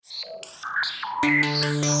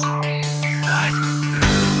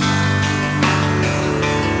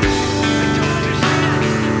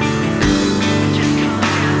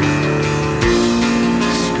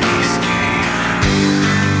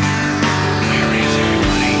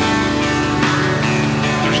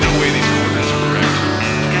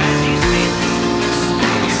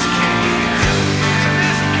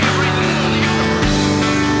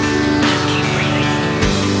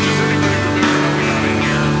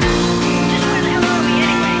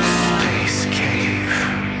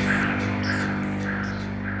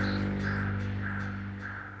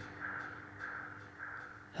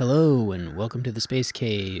Hello and welcome to the Space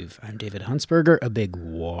Cave. I'm David Huntsberger, a big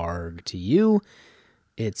warg to you.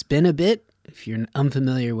 It's been a bit. If you're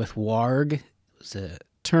unfamiliar with warg, it was a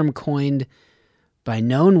term coined by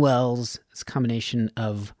Noan Wells. It's a combination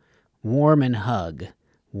of warm and hug.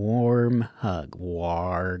 Warm hug.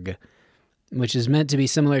 Warg. Which is meant to be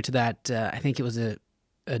similar to that, I think it was a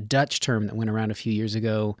Dutch term that went around a few years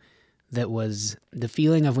ago that was the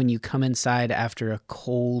feeling of when you come inside after a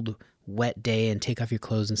cold, wet day and take off your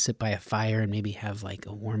clothes and sit by a fire and maybe have like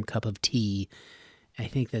a warm cup of tea. I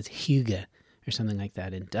think that's hygge or something like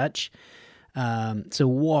that in Dutch. So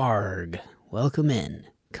warg, welcome in.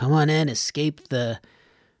 Come on in, escape the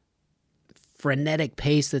frenetic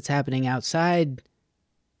pace that's happening outside.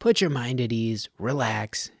 Put your mind at ease,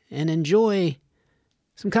 relax, and enjoy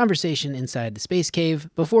some conversation inside the Space Cave.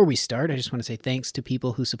 Before we start, I just want to say thanks to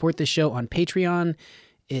people who support this show on Patreon.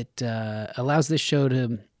 It allows this show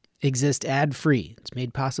to exist ad-free. It's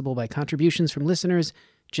made possible by contributions from listeners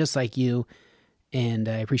just like you, and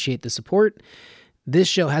I appreciate the support. This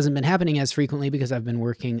show hasn't been happening as frequently because I've been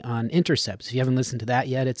working on Intercepts. If you haven't listened to that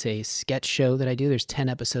yet, it's a sketch show that I do. There's 10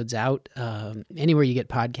 episodes out anywhere you get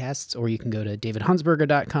podcasts, or you can go to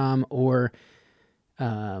davidhuntsberger.com or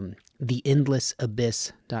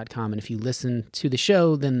theendlessabyss.com. And if you listen to the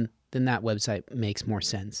show, then that website makes more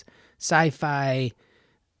sense. Sci-fi,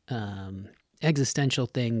 existential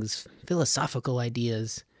things, philosophical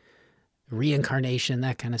ideas, reincarnation,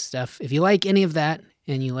 that kind of stuff. If you like any of that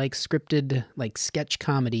and you like scripted, like sketch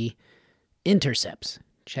comedy, Intercepts,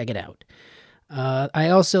 check it out. I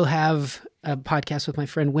also have a podcast with my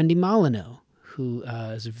friend Wendy Molyneux, who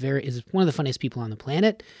is one of the funniest people on the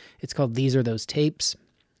planet. It's called These Are Those Tapes.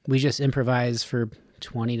 We just improvise for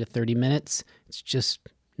 20 to 30 minutes. It's just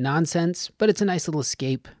nonsense, but it's a nice little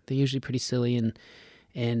escape. They're usually pretty silly and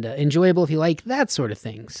enjoyable if you like that sort of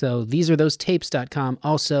thing. So thesearethose-tapes.com.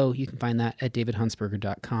 Also, you can find that at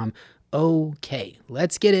davidhuntsberger.com. Okay,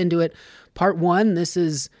 let's get into it. Part one, this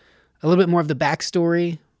is a little bit more of the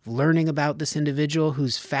backstory, learning about this individual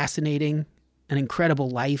who's fascinating, an incredible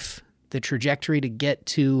life, the trajectory to get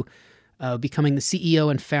to becoming the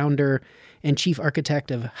CEO and founder and chief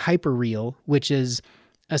architect of Hyperreal, which is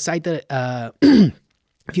a site that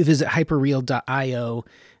if you visit hyperreal.io,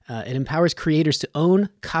 it empowers creators to own,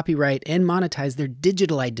 copyright, and monetize their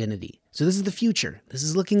digital identity. So this is the future. This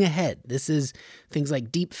is looking ahead. This is things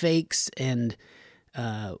like deep fakes and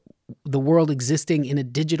the world existing in a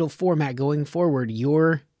digital format going forward.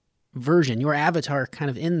 Your version, your avatar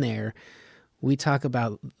kind of in there. We talk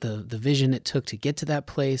about the vision it took to get to that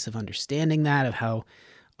place, of understanding that, of how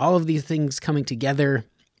all of these things coming together.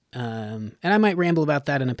 And I might ramble about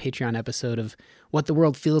that in a Patreon episode of what the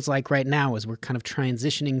world feels like right now as we're kind of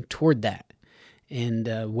transitioning toward that,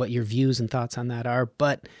 and what your views and thoughts on that are.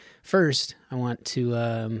 But first, I want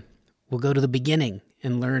to, we'll go to the beginning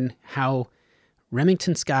and learn how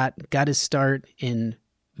Remington Scott got his start in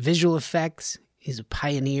visual effects. He's a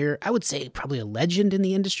pioneer, I would say probably a legend in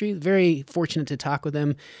the industry. Very fortunate to talk with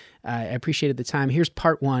him. I appreciated the time. Here's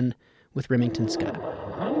part one with Remington Scott.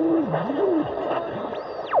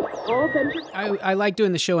 I like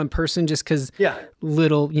doing the show in person just because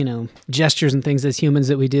little, gestures and things as humans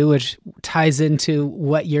that we do, which ties into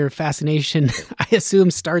what your fascination, I assume,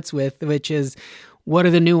 starts with, which is what are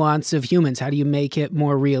the nuance of humans? How do you make it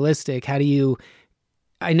more realistic? I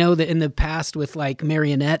know that in the past with like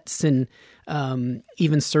marionettes and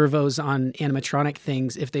even servos on animatronic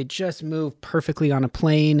things, if they just move perfectly on a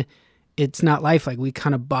plane, it's not lifelike. We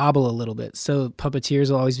kind of bobble a little bit. So puppeteers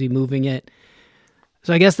will always be moving it.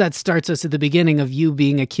 So I guess that starts us at the beginning of you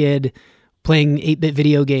being a kid playing 8-bit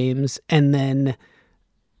video games and then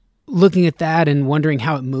looking at that and wondering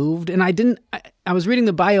how it moved. And I was reading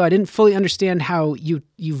the bio. I didn't fully understand how you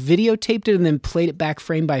videotaped it and then played it back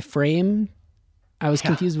frame by frame. I was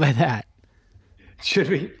confused by that.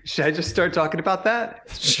 Should I just start talking about that?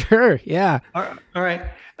 Sure. Yeah. All right.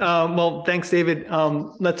 Well, thanks, David.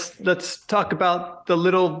 Let's talk about the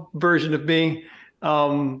little version of me,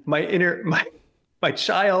 my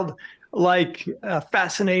child. like a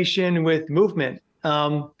fascination with movement.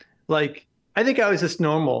 Like I think I was just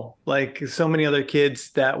normal, like so many other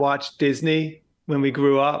kids that watched Disney when we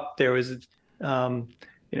grew up. There was, um,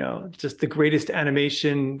 just the greatest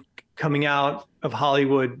animation coming out of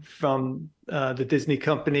Hollywood from the Disney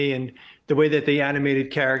company, and the way that they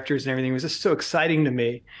animated characters and everything was just so exciting to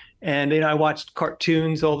me. And I watched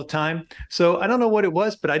cartoons all the time. So I don't know what it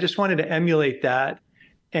was, but I just wanted to emulate that.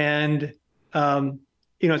 And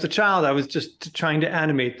as a child, I was just trying to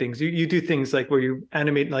animate things. You do things like where you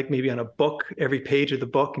animate like maybe on a book, every page of the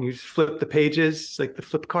book, and you just flip the pages, like the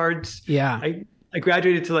flip cards. Yeah. I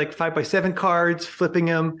graduated to like 5x7 cards, flipping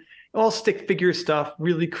them, all stick figure stuff,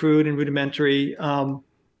 really crude and rudimentary.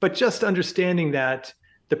 But just understanding that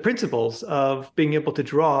the principles of being able to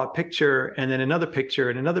draw a picture and then another picture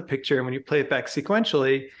and another picture, and when you play it back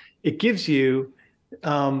sequentially, it gives you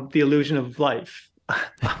the illusion of life.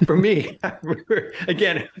 For me,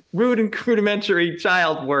 again, rude and rudimentary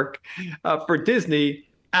child work for Disney,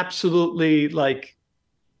 absolutely like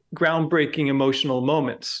groundbreaking emotional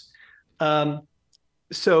moments.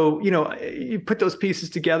 So, you put those pieces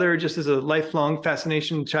together just as a lifelong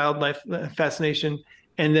fascination, child life fascination,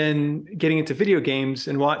 and then getting into video games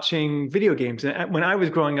and watching video games. And when I was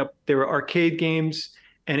growing up, there were arcade games,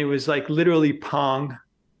 and it was like literally Pong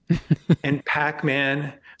and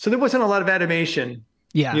Pac-Man. So there wasn't a lot of animation.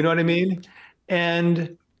 Yeah. You know what I mean?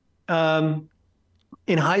 And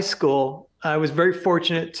in high school, I was very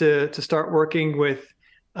fortunate to start working with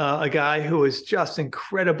a guy who was just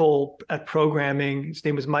incredible at programming. His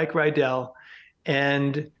name was Mike Rydell.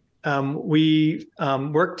 And we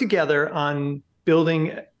worked together on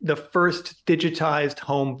building the first digitized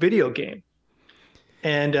home video game.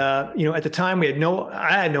 And, at the time I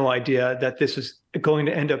had no idea that this was going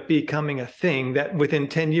to end up becoming a thing, that within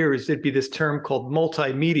 10 years, there'd be this term called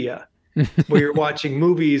multimedia, where you're watching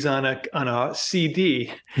movies on a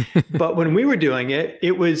CD. But when we were doing it,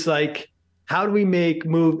 it was like, how do we make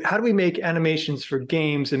animations for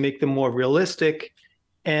games and make them more realistic?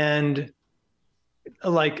 And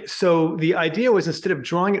like, so the idea was, instead of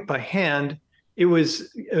drawing it by hand, it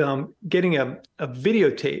was getting a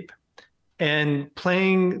videotape and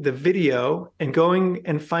playing the video and going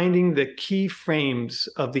and finding the key frames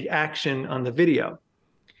of the action on the video.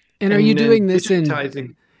 And are you doing this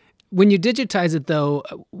when you digitize it though,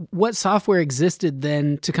 what software existed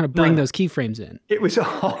then to kind of bring those keyframes in? It was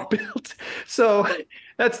all built. So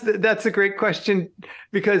that's a great question,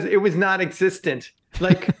 because it was not existent.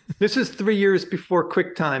 Like this is 3 years before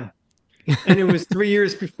QuickTime, and it was 3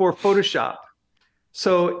 years before Photoshop.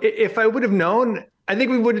 So if I would have known, I think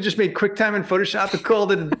we would have just made QuickTime and Photoshop and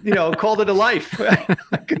called it a life. I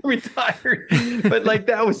could have retired. But like,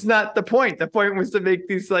 that was not the point. The point was to make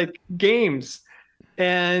these like games.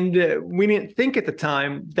 And we didn't think at the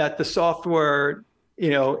time that the software,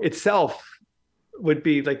 itself would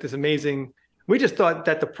be like this amazing. We just thought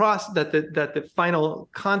that the process, that the final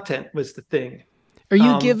content was the thing. Are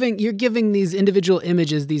you you're giving these individual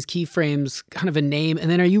images, these keyframes, kind of a name, and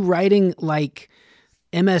then are you writing like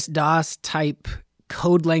MS-DOS type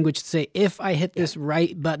code language to say, if I hit this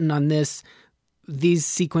right button on this, these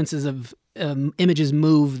sequences of images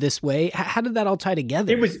move this way? How did that all tie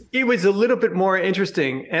together? It was a little bit more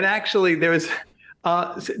interesting. And actually there was,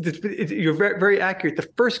 you're very, very accurate. The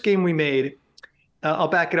first game we made, I'll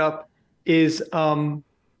back it up, is,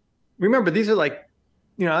 remember, these are like,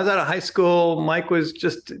 I was out of high school. Mike was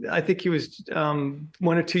I think he was 1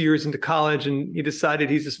 or 2 years into college, and he decided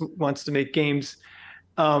he just wants to make games.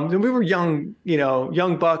 And we were young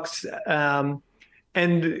bucks,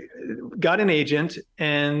 and got an agent,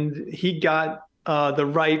 and he got the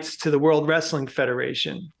rights to the World Wrestling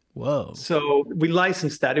Federation. Whoa. So we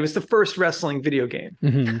licensed that. It was the first wrestling video game.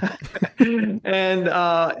 Mm-hmm.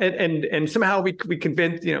 and somehow we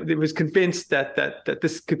convinced, it was convinced that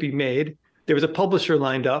this could be made. There was a publisher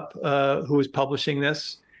lined up who was publishing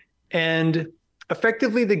this. And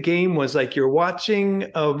effectively the game was like you're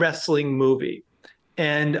watching a wrestling movie.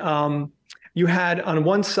 And you had on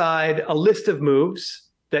one side a list of moves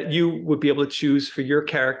that you would be able to choose for your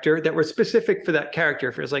character that were specific for that character.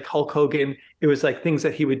 If it was like Hulk Hogan, it was like things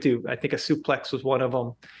that he would do. I think a suplex was one of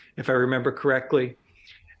them, if I remember correctly.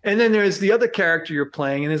 And then there's the other character you're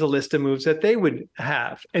playing, and there's a list of moves that they would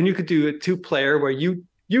have. And you could do a 2-player where you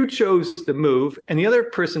chose the move and the other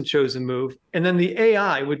person chose a move. And then the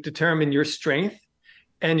AI would determine your strength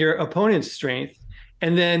and your opponent's strength.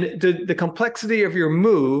 And then the complexity of your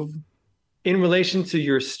move in relation to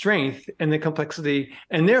your strength and the complexity.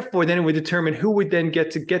 And therefore, then it would determine who would then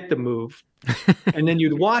get the move. And then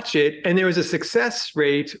you'd watch it, and there was a success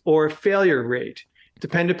rate or a failure rate,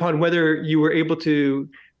 depending upon whether you were able to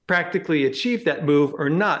practically achieve that move or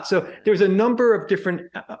not. So there's a number of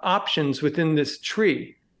different options within this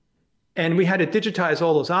tree. And we had to digitize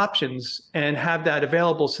all those options and have that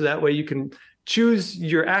available so that way you can choose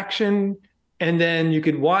your action, and then you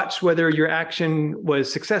could watch whether your action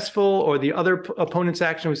was successful or the other opponent's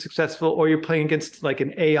action was successful, or you're playing against like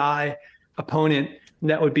an AI opponent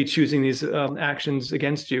that would be choosing these actions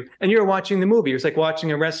against you. And you're watching the movie. It's like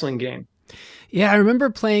watching a wrestling game. Yeah, I remember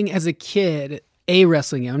playing as a kid a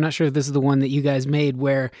wrestling game. I'm not sure if this is the one that you guys made,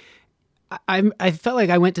 where I felt like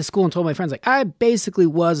I went to school and told my friends, like, I basically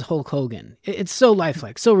was Hulk Hogan. It's so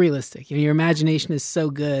lifelike, so realistic. You know, your imagination is so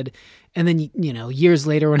good. And then, you know, years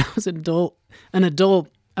later when I was an adult,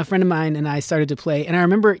 a friend of mine and I started to play. And I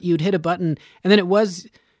remember you'd hit a button, and then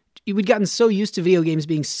we'd gotten so used to video games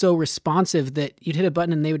being so responsive that you'd hit a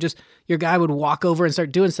button and your guy would walk over and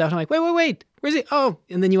start doing stuff. And I'm like, wait, where's he? Oh,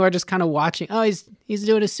 and then you are just kind of watching. Oh, he's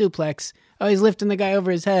doing a suplex. Oh, he's lifting the guy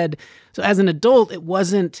over his head. So as an adult, it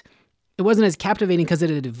wasn't as captivating because it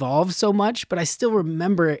had evolved so much, but I still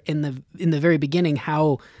remember in the very beginning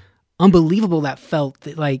how unbelievable that felt.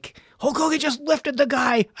 That, like, Hulk Hogan just lifted the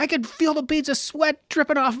guy. I could feel the beads of sweat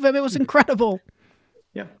dripping off of him. It was incredible.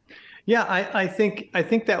 Yeah. I think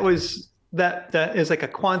that is like a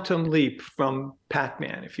quantum leap from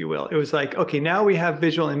Pac-Man, if you will. It was like, okay, now we have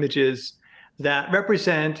visual images that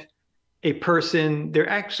represent a person. They're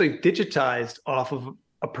actually digitized off of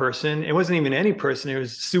a person. It wasn't even any person. It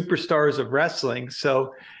was superstars of wrestling.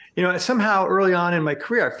 So, you know, somehow early on in my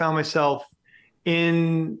career, I found myself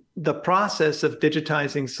in the process of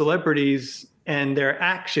digitizing celebrities and their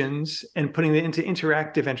actions and putting it into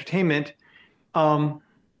interactive entertainment.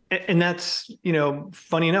 And that's, you know,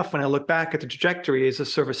 funny enough, when I look back at the trajectory, is a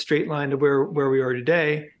sort of a straight line to where we are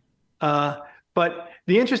today. But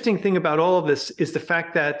the interesting thing about all of this is the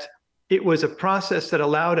fact that it was a process that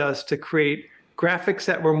allowed us to create graphics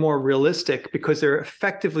that were more realistic because they're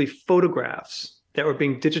effectively photographs that were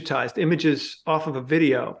being digitized, images off of a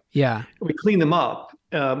video. Yeah. We cleaned them up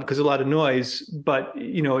because a lot of noise, but,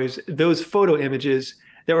 you know, is those photo images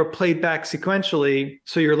that were played back sequentially.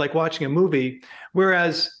 So you're like watching a movie,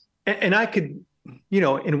 whereas, and I could, you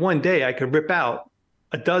know, in one day I could rip out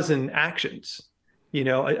a dozen actions, you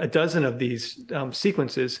know, a dozen of these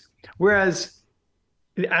sequences, whereas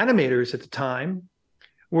the animators at the time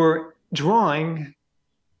were drawing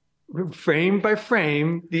frame by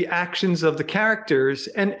frame the actions of the characters.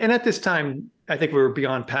 And at this time, I think we were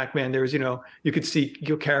beyond Pac-Man. There was, you know, you could see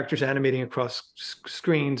your characters animating across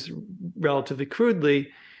screens relatively crudely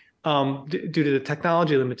due to the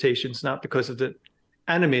technology limitations, not because of the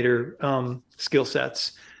animator skill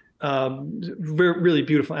sets. Really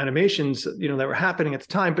beautiful animations, you know, that were happening at the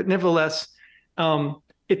time. But nevertheless,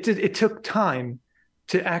 it took time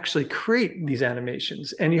to actually create these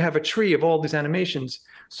animations, and you have a tree of all these animations.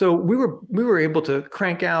 So we were able to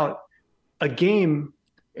crank out a game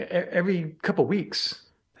every couple of weeks.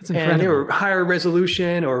 That's incredible. And they were higher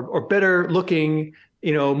resolution or better looking,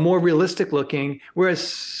 you know, more realistic looking, whereas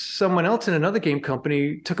someone else in another game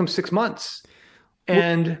company took them 6 months.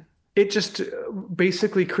 And it just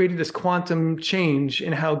basically created this quantum change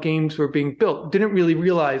in how games were being built. Didn't really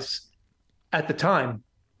realize at the time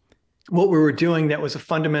what we were doing that was a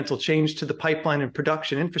fundamental change to the pipeline and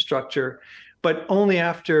production infrastructure, but only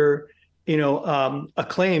after, you know,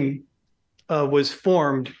 Acclaim was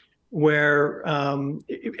formed, where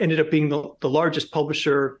it ended up being the largest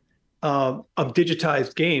publisher of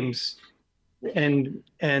digitized games, and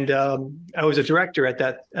I was a director at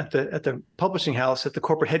the publishing house at the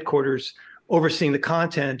corporate headquarters, overseeing the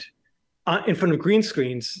content in front of green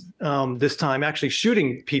screens. This time, actually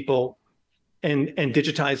shooting people and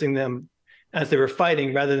digitizing them as they were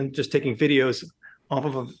fighting, rather than just taking videos off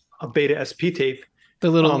of a beta SP tape.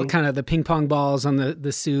 The little kind of the ping pong balls on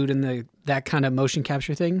the suit and that kind of motion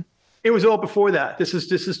capture thing. It was all before that. This is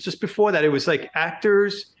just before that. It was like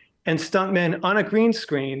actors and stuntmen on a green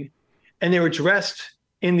screen, and they were dressed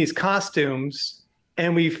in these costumes,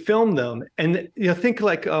 and we filmed them. And, you know, think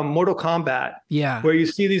like Mortal Kombat, where you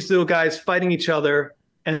see these little guys fighting each other,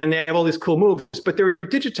 and they have all these cool moves, but they were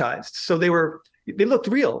digitized. So they looked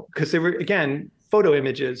real because they were, again, photo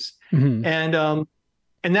images. Mm-hmm.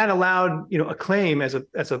 And that allowed, you know, Acclaim as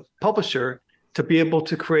a publisher to be able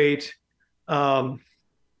to create, I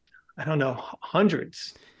don't know, 100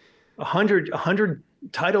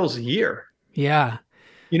 titles a year. Yeah.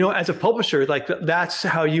 You know, as a publisher, like that's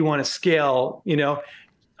how you want to scale. You know,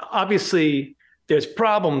 obviously there's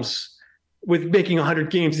problems with making 100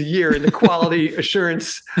 games a year and the quality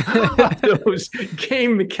assurance of those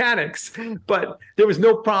game mechanics, but there was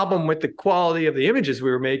no problem with the quality of the images we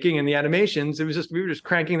were making and the animations. It was just, we were just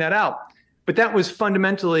cranking that out. but that was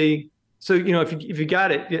fundamentally, so, if you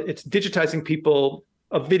got it, it's digitizing people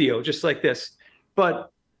of video just like this.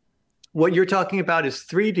 But what you're talking about is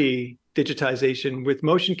 3D digitization with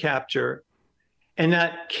motion capture. And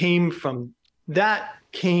that came from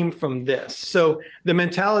this. So the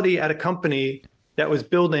mentality at a company that was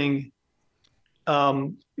building,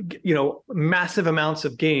 massive amounts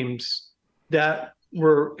of games that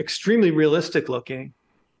were extremely realistic looking,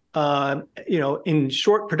 in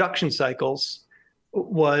short production cycles,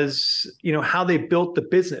 was, how they built the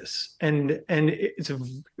business. And it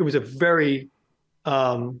was a very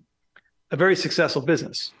successful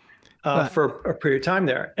business for a period of time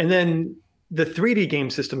there. And then the 3D game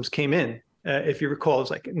systems came in. If you recall, it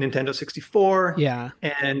was like Nintendo 64. Yeah.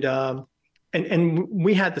 And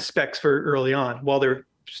we had the specs for early on while they're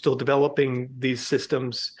still developing these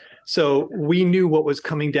systems. So we knew what was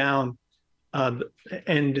coming down.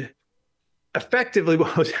 And effectively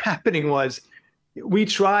what was happening was we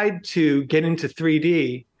tried to get into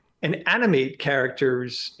 3D and animate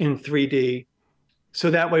characters in 3D.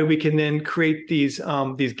 So that way we can then create these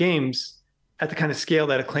games at the kind of scale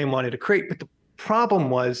that Acclaim wanted to create. But the problem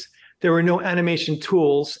was there were no animation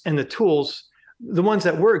tools, and the tools, the ones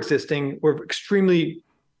that were existing, were extremely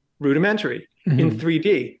rudimentary in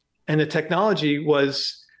 3D. And the technology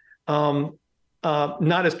was not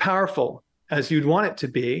as powerful as you'd want it to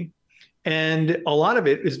be. And a lot of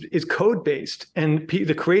it is code-based. And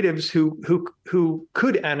the creatives who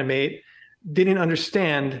could animate didn't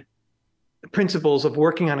understand principles of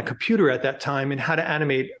working on a computer at that time and how to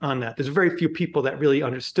animate on that. There's very few people that really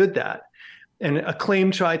understood that. And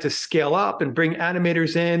Acclaim tried to scale up and bring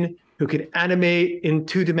animators in who could animate in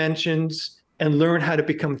 2 dimensions and learn how to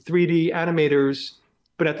become 3D animators.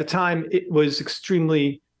 But at the time, it was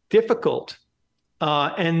extremely difficult.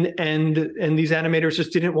 And these animators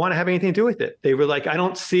just didn't want to have anything to do with it. They were like, I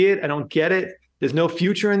don't see it. I don't get it. There's no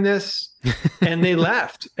future in this. And they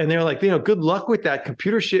left. And they were like, good luck with that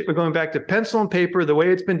computer shit. We're going back to pencil and paper, the way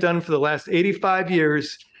it's been done for the last 85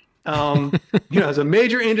 years. There's a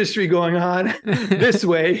major industry going on this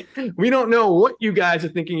way. We don't know what you guys are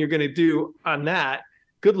thinking you're going to do on that.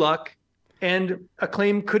 Good luck. And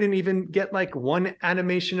Acclaim couldn't even get like one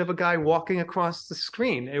animation of a guy walking across the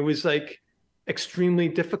screen. It was like extremely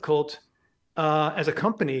difficult as a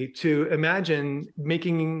company to imagine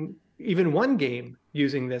making even one game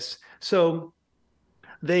using this. So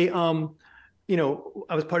they, I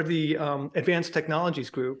was part of the advanced technologies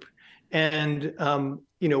group, and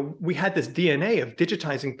we had this DNA of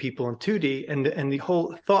digitizing people in 2D, and the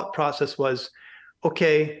whole thought process was,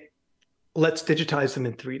 okay, let's digitize them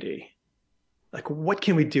in 3D. Like, what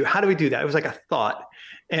can we do? How do we do that? It was like a thought.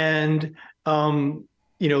 And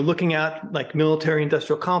looking at like military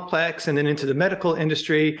industrial complex and then into the medical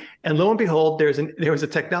industry. And lo and behold, there was a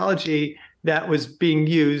technology that was being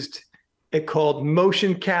used. It called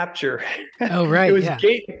motion capture. Oh, right.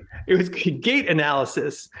 It was gait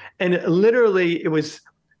analysis. And literally it was,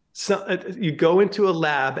 you go into a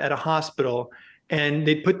lab at a hospital and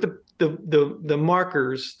they put the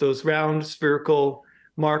markers, those round spherical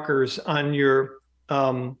markers on your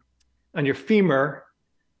femur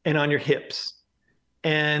and on your hips.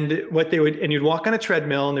 And you'd walk on a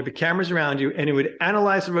treadmill and there'd be cameras around you, and it would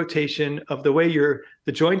analyze the rotation of the way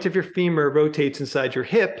the joint of your femur rotates inside your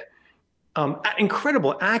hip at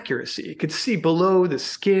incredible accuracy. You could see below the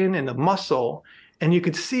skin and the muscle, and you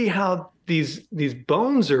could see how these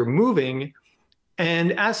bones are moving.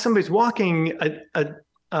 And as somebody's walking,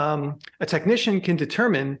 a technician can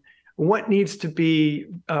determine what needs to be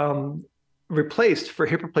replaced for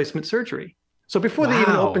hip replacement surgery. So before they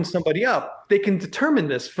even open somebody up, they can determine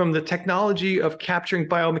this from the technology of capturing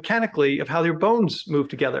biomechanically of how their bones move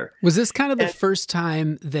together. Was this kind of the first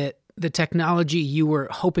time that the technology you were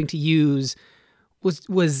hoping to use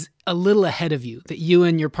was a little ahead of you, that you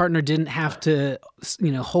and your partner didn't have to,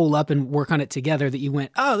 hole up and work on it together, that you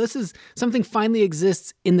went, oh, this is something finally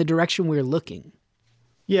exists in the direction we're looking?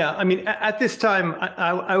 Yeah, I mean, at this time,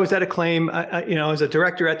 I was at Acclaim. I was a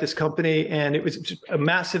director at this company, and it was just a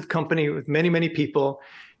massive company with many, many people,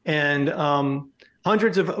 and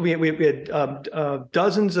we had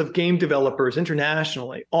dozens of game developers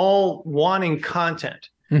internationally, all wanting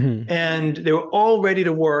content, and they were all ready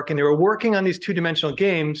to work, and they were working on these 2-dimensional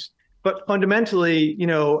games. But fundamentally,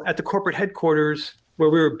 at the corporate headquarters where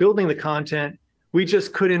we were building the content, we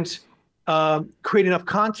just couldn't create enough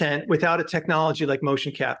content without a technology like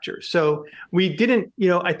motion capture. So we didn't,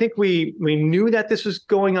 I think we knew that this was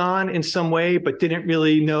going on in some way, but didn't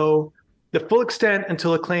really know the full extent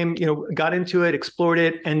until Acclaim, got into it, explored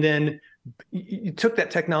it, and then you took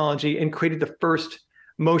that technology and created the first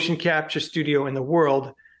motion capture studio in the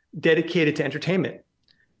world dedicated to entertainment.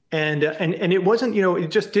 And it wasn't,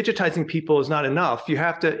 just digitizing people is not enough. You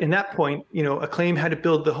have to, in that point, Acclaim had to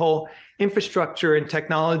build the whole infrastructure and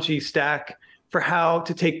technology stack for how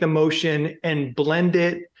to take the motion and blend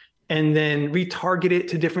it and then retarget it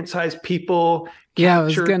to different size people. Yeah, I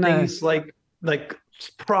was capture gonna things like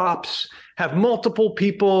props, have multiple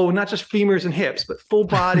people, not just femurs and hips, but full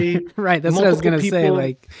body. right. That's what I was gonna say. people.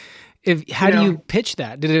 Like, how do you pitch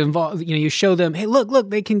that? Did it involve, you show them, hey, look,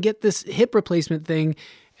 they can get this hip replacement thing,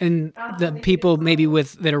 and the people maybe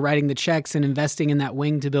that are writing the checks and investing in that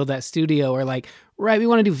wing to build that studio are like, right, we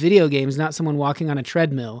want to do video games, not someone walking on a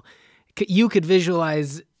treadmill. You could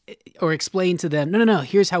visualize or explain to them, no,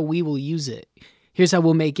 here's how we will use it. Here's how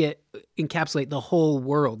we'll make it encapsulate the whole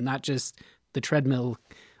world, not just the treadmill,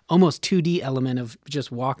 almost 2D element of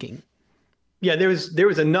just walking. Yeah, there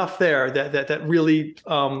was enough there that really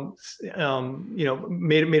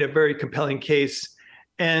made a very compelling case.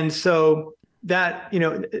 And so that,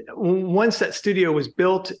 once that studio was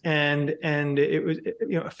built and it was,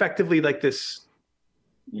 effectively like this,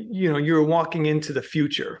 you were walking into the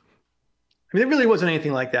future. I mean, there really wasn't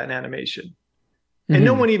anything like that in animation. And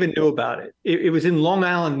no one even knew about it. It was in Long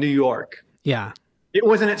Island, New York. Yeah. It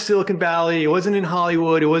wasn't at Silicon Valley. It wasn't in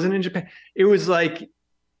Hollywood. It wasn't in Japan. It was like,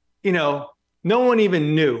 no one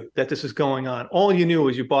even knew that this was going on. All you knew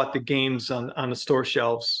was you bought the games on the store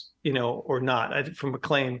shelves, or not from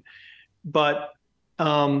Acclaim. But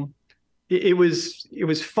it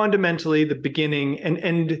was fundamentally the beginning,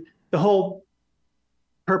 and the whole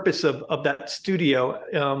purpose of that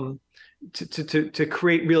studio to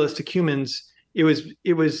create realistic humans. It was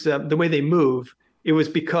the way they move. It was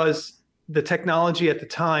because the technology at the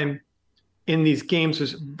time in these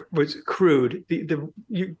games was crude. The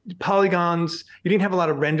polygons, you didn't have a lot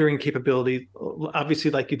of rendering capability,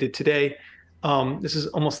 obviously, like you did today. This is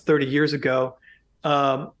almost 30 years ago,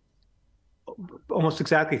 almost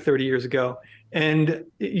exactly 30 years ago. And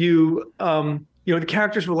the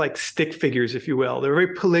characters were like stick figures, if you will. They were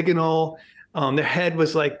very polygonal. Their head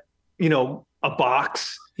was like, a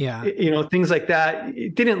box. Yeah. Things like that.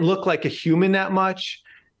 It didn't look like a human that much.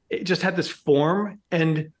 It just had this form.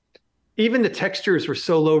 And even the textures were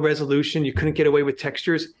so low resolution, you couldn't get away with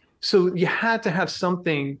textures. So you had to have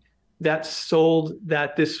something that sold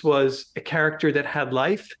that this was a character that had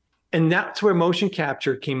life. And that's where motion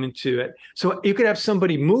capture came into it. So you could have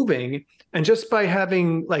somebody moving, and just by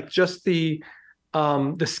having like just the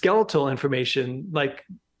skeletal information, like,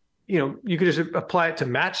 you could just apply it to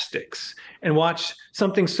matchsticks and watch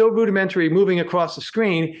something so rudimentary moving across the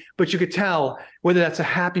screen, but you could tell whether that's a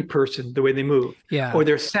happy person, the way they move, or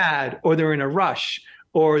they're sad, or they're in a rush,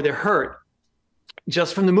 or they're hurt,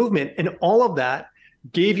 just from the movement. And all of that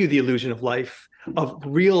gave you the illusion of life, of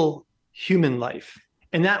real human life.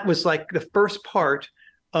 And that was like the first part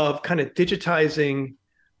of kind of digitizing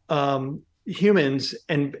humans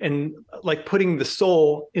and like putting the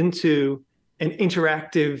soul into an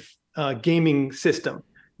interactive gaming system.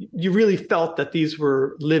 You really felt that these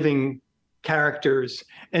were living characters,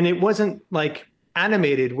 and it wasn't like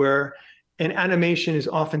animated, where an animation is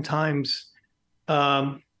oftentimes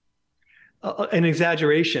an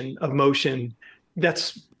exaggeration of motion.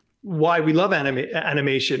 That's why we love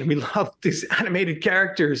animation. We love these animated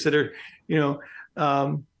characters that are,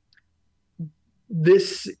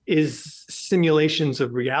 this is simulations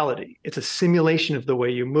of reality. It's a simulation of the way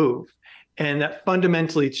you move. And that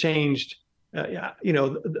fundamentally changed,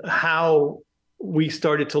 how we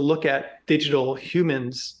started to look at digital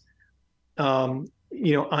humans, on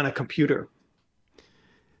a computer.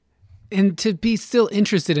 And to be still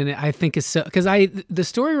interested in it, I think is so, because the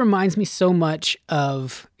story reminds me so much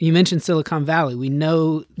of, you mentioned Silicon Valley. We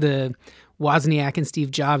know the Wozniak and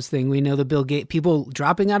Steve Jobs thing. We know the Bill Gates, people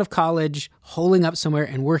dropping out of college, holing up somewhere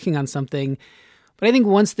and working on something. But I think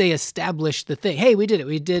once they established the thing, hey, we did it.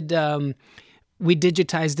 We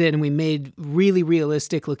digitized it and we made really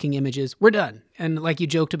realistic looking images. We're done. And like you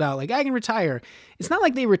joked about, like, I can retire. It's not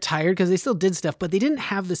like they retired, because they still did stuff, but they didn't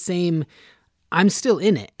have the same, I'm still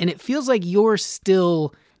in it. And it feels like you're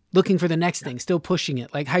still looking for the next thing, still pushing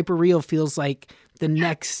it. Like Hyperreal feels like the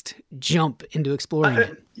next jump into exploring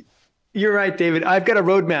it. You're right, David. I've got a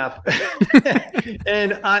roadmap.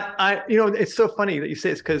 And I it's so funny that you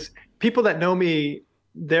say this, because people that know me,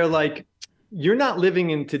 they're like, you're not living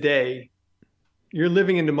in today, you're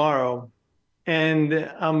living in tomorrow.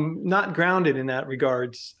 And I'm not grounded in that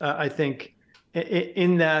regards. I think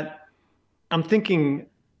in that I'm thinking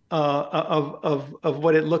of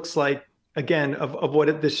what it looks like, again, of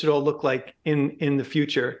what this should all look like in the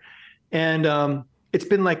future. And it's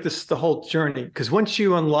been like this the whole journey, because once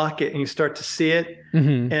you unlock it and you start to see it,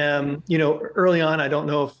 early on, I don't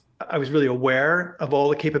know if I was really aware of all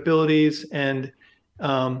the capabilities, and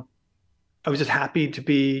I was just happy to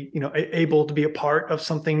be, able to be a part of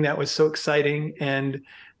something that was so exciting, and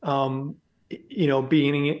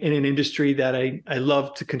being in an industry that I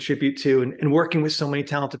love to contribute to, and working with so many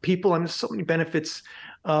talented people. And there's so many benefits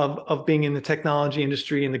of being in the technology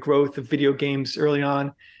industry and the growth of video games early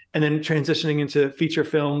on, and then transitioning into feature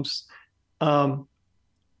films.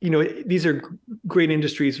 These are great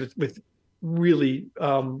industries with really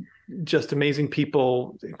just amazing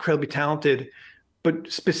people, incredibly talented.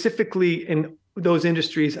 But specifically in those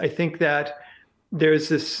industries, I think that there's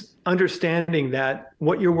this understanding that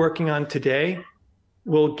what you're working on today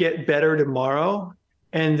will get better tomorrow.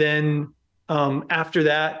 And then after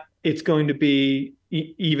that, it's going to be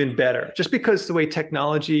even better, just because the way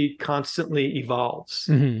technology constantly evolves.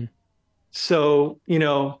 Mm-hmm. So,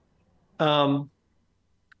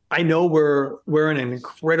 I know we're in an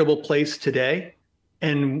incredible place today.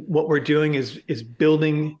 And what we're doing is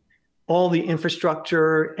building all the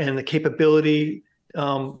infrastructure and the capability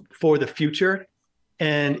for the future.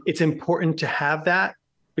 And it's important to have that,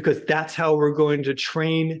 because that's how we're going to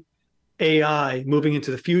train AI moving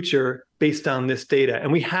into the future based on this data.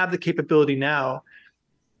 And we have the capability now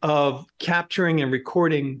of capturing and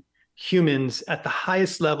recording humans at the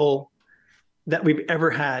highest level that we've ever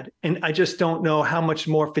had. And I just don't know how much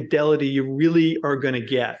more fidelity you really are going to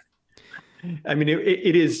get. I mean,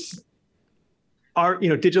 it is our,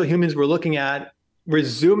 digital humans we're looking at, we're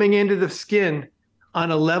zooming into the skin on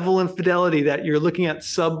a level and fidelity that you're looking at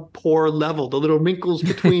sub-pore level, the little wrinkles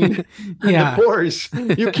between the pores.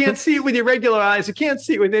 You can't see it with your regular eyes. You can't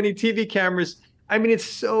see it with any TV cameras. I mean, it's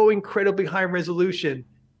so incredibly high resolution.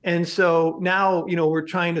 And so now, we're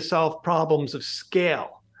trying to solve problems of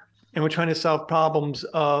scale, and we're trying to solve problems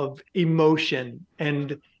of emotion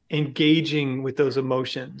and engaging with those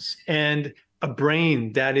emotions, and a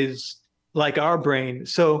brain that is like our brain.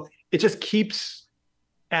 So it just keeps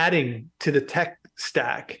adding to the tech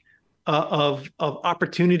stack of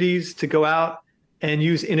opportunities to go out and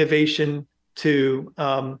use innovation to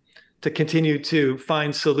continue to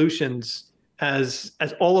find solutions as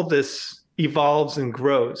all of this evolves and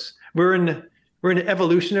grows. We're in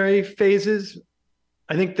evolutionary phases.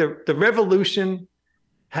 I think the revolution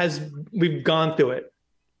we've gone through it,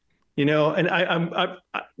 and I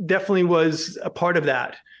definitely was a part of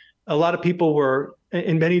that. A lot of people were,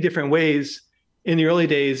 in many different ways in the early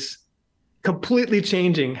days, completely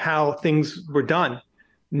changing how things were done.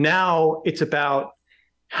 Now it's about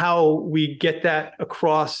how we get that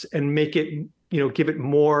across and make it, give it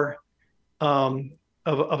more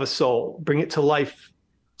of a soul, bring it to life,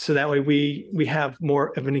 so that way we have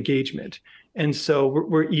more of an engagement. And so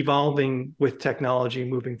we're evolving with technology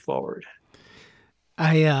moving forward.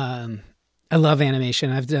 I love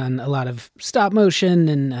animation. I've done a lot of stop motion,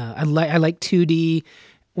 and I like 2D.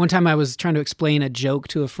 One time I was trying to explain a joke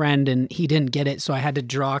to a friend, and he didn't get it, so I had to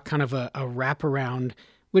draw kind of a wraparound,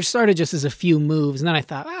 which started just as a few moves, and then I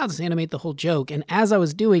thought, I'll just animate the whole joke. And as I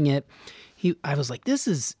was doing it, I was like, this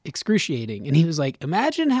is excruciating. And he was like,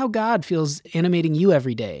 imagine how God feels animating you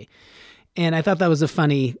every day. And I thought that was a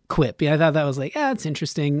funny quip. I thought that was like, it's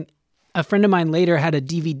interesting. A friend of mine later had a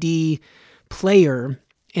DVD player,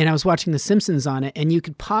 and I was watching The Simpsons on it, and you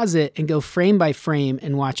could pause it and go frame by frame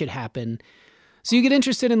and watch it happen. So you get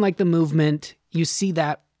interested in like the movement, you see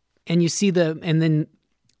that, and you see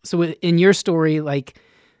so in your story, like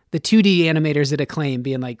the 2D animators at Acclaim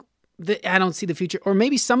being like, I don't see the future. Or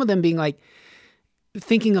maybe some of them being like,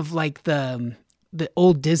 thinking of like the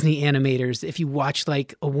old Disney animators, if you watch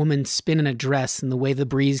like a woman spin in a dress and the way the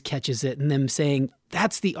breeze catches it, and them saying,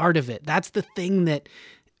 that's the art of it. That's the thing that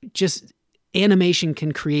just animation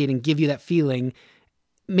can create and give you that feeling.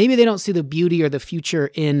 Maybe they don't see the beauty or the future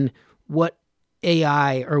in what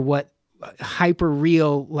AI or what hyper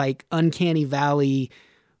real, like uncanny valley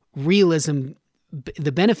realism,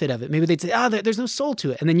 the benefit of it. Maybe they'd say, there's no soul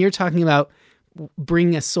to it. And then you're talking about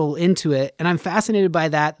bringing a soul into it. And I'm fascinated by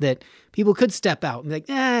that people could step out and be like,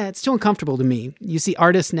 it's too uncomfortable to me. You see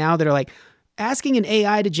artists now that are like, asking an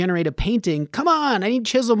AI to generate a painting, come on, I need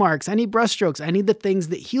chisel marks, I need brushstrokes, I need the things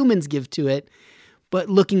that humans give to it. But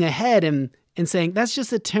looking ahead and saying, that's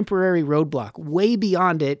just a temporary roadblock. Way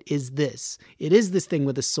beyond it is this. It is this thing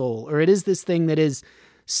with a soul, or it is this thing that is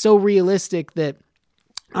so realistic that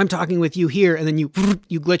I'm talking with you here, and then you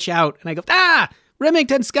glitch out, and I go,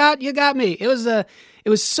 Remington Scott, you got me. It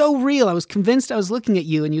was so real. I was convinced I was looking at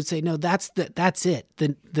you, and you'd say, no, that's it.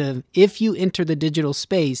 The if you enter the digital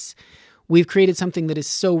space, we've created something that is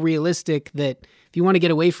so realistic that if you want to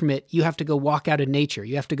get away from it, you have to go walk out in nature.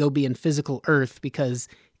 You have to go be in physical earth, because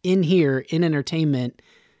in here, in entertainment,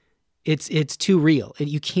 it's too real.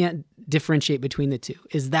 You can't differentiate between the two.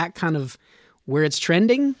 Is that kind of where it's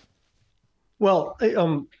trending? Well,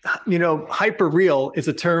 hyper-real is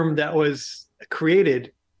a term that was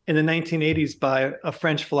created in the 1980s by a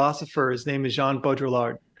French philosopher. His name is Jean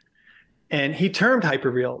Baudrillard. And he termed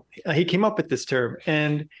hyper-real. He came up with this term.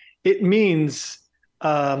 And it means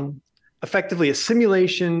effectively a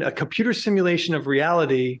computer simulation of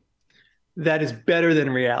reality that is better than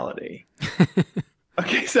reality.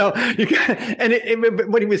 Okay, so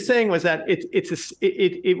what he was saying was that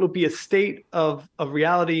it will be a state of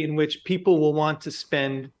reality in which people will want to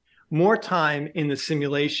spend more time in the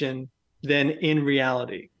simulation than in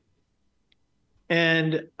reality.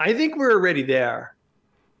 And I think we're already there,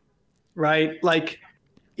 right? Like,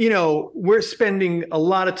 we're spending a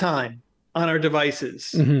lot of time on our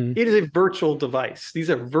devices. Mm-hmm. It is a virtual device. These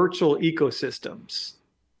are virtual ecosystems.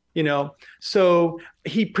 So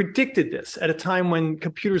he predicted this at a time when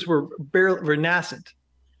computers were nascent,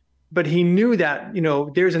 but he knew that,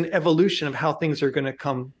 there's an evolution of how things are going to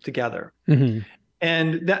come together. Mm-hmm.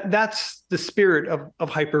 And that's the spirit of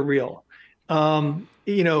hyper-real.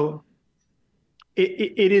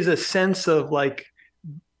 It is a sense of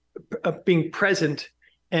being present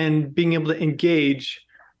and being able to engage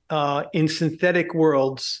in synthetic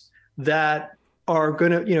worlds that are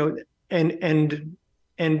going to,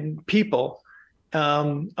 and people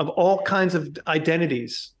of all kinds of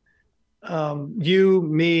identities, you,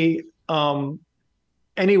 me,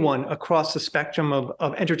 anyone across the spectrum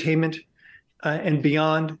of entertainment and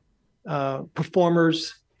beyond,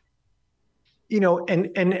 performers,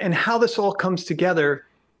 and how this all comes together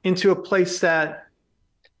into a place that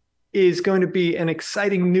is going to be an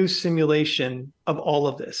exciting new simulation of all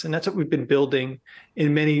of this. And that's what we've been building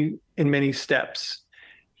in many steps.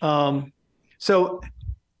 So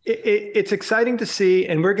it's exciting to see,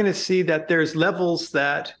 and we're going to see that there's levels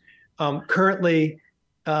that currently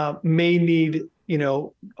may need,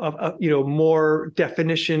 more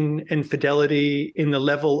definition and fidelity in the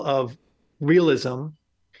level of realism.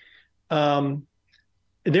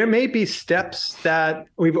 There may be steps that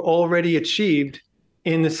we've already achieved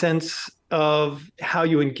in the sense of how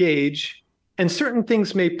you engage, and certain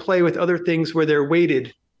things may play with other things where they're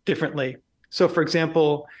weighted differently. So, for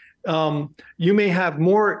example, you may have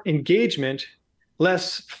more engagement,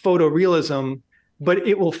 less photorealism, but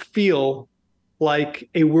it will feel like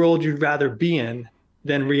a world you'd rather be in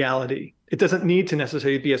than reality. It doesn't need to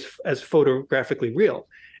necessarily be as photographically real.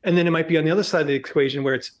 And then it might be on the other side of the equation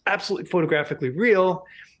where it's absolutely photographically real,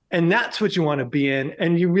 and that's what you want to be in.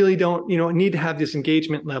 And you really don't, need to have this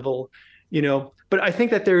engagement level, But I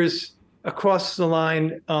think that there's across the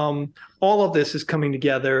line, all of this is coming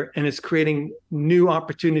together, and it's creating new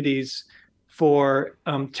opportunities for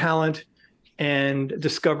talent and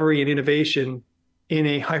discovery and innovation in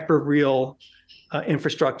a hyper-real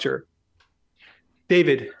infrastructure.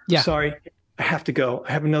 David, yeah. Sorry, I have to go.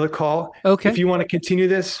 I have another call. Okay. If you want to continue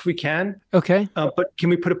this, we can. Okay. But can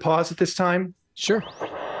we put a pause at this time? Sure.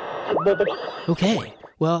 Okay.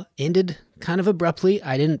 Well, ended kind of abruptly.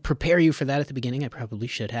 I didn't prepare you for that at the beginning. I probably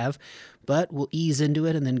should have, but we'll ease into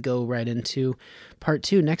it and then go right into part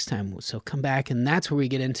 2 next time. So come back, and that's where we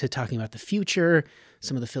get into talking about the future,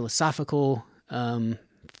 some of the philosophical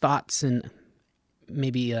thoughts and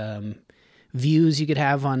maybe views you could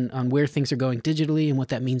have on where things are going digitally and what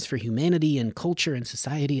that means for humanity and culture and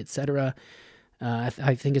society, etc.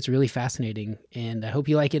 I think it's really fascinating, and I hope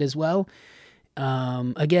you like it as well.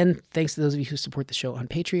 Again, thanks to those of you who support the show on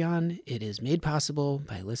Patreon. It is made possible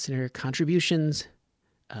by listener contributions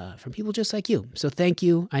from people just like you. So thank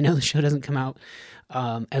you. I know the show doesn't come out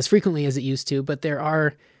as frequently as it used to, but there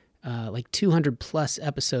are 200 plus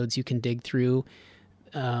episodes you can dig through.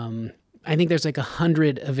 I think there's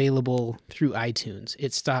 100 available through iTunes.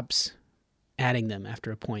 It stops adding them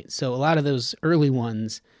after a point. So a lot of those early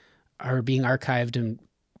ones are being archived and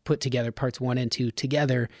put together, parts 1 and 2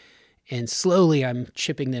 together. And slowly I'm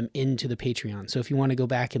chipping them into the Patreon. So if you want to go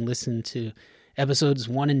back and listen to episodes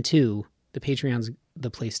 1 and 2, the Patreon's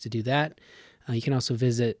the place to do that. You can also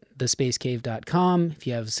visit thespacecave.com. If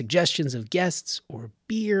you have suggestions of guests or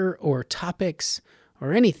beer or topics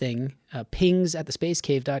or anything, pings at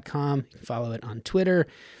thespacecave.com. You can follow it on Twitter.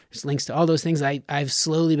 There's links to all those things. I've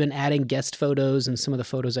slowly been adding guest photos and some of the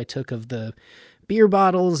photos I took of the beer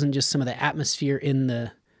bottles and just some of the atmosphere in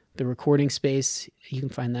the recording space. You can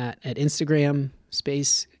find that at Instagram,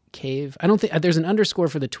 Space Cave. I don't think there's an underscore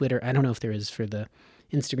for the Twitter. I don't know if there is for the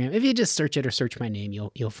Instagram. If you just search it or search my name,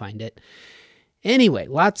 you'll find it. Anyway,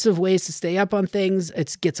 lots of ways to stay up on things.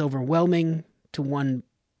 It gets overwhelming to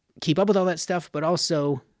keep up with all that stuff, but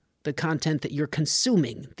also the content that you're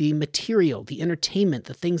consuming, the material, the entertainment,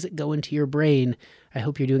 the things that go into your brain. I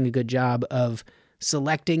hope you're doing a good job of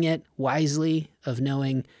selecting it wisely, of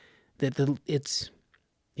knowing that it's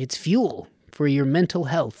fuel for your mental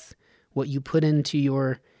health, what you put into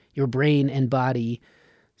your brain and body.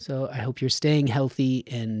 So I hope you're staying healthy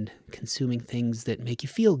and consuming things that make you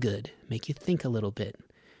feel good, make you think a little bit,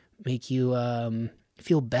 make you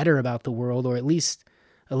feel better about the world, or at least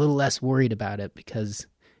a little less worried about it, because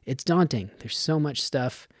it's daunting. There's so much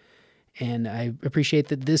stuff, and I appreciate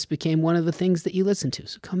that this became one of the things that you listen to.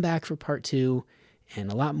 So come back for part 2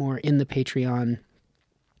 and a lot more in the Patreon,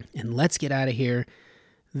 and let's get out of here.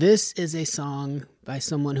 This is a song by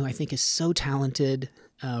someone who I think is so talented.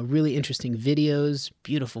 Really interesting videos,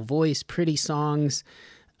 beautiful voice, pretty songs,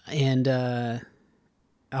 and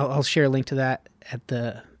I'll share a link to that at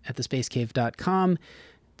thespacecave.com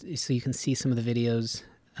so you can see some of the videos.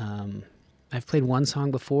 I've played one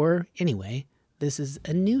song before. Anyway, this is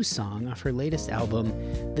a new song off her latest album.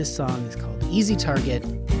 This song is called Easy Target.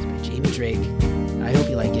 It's by Jamie Drake. I hope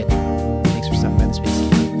you like it.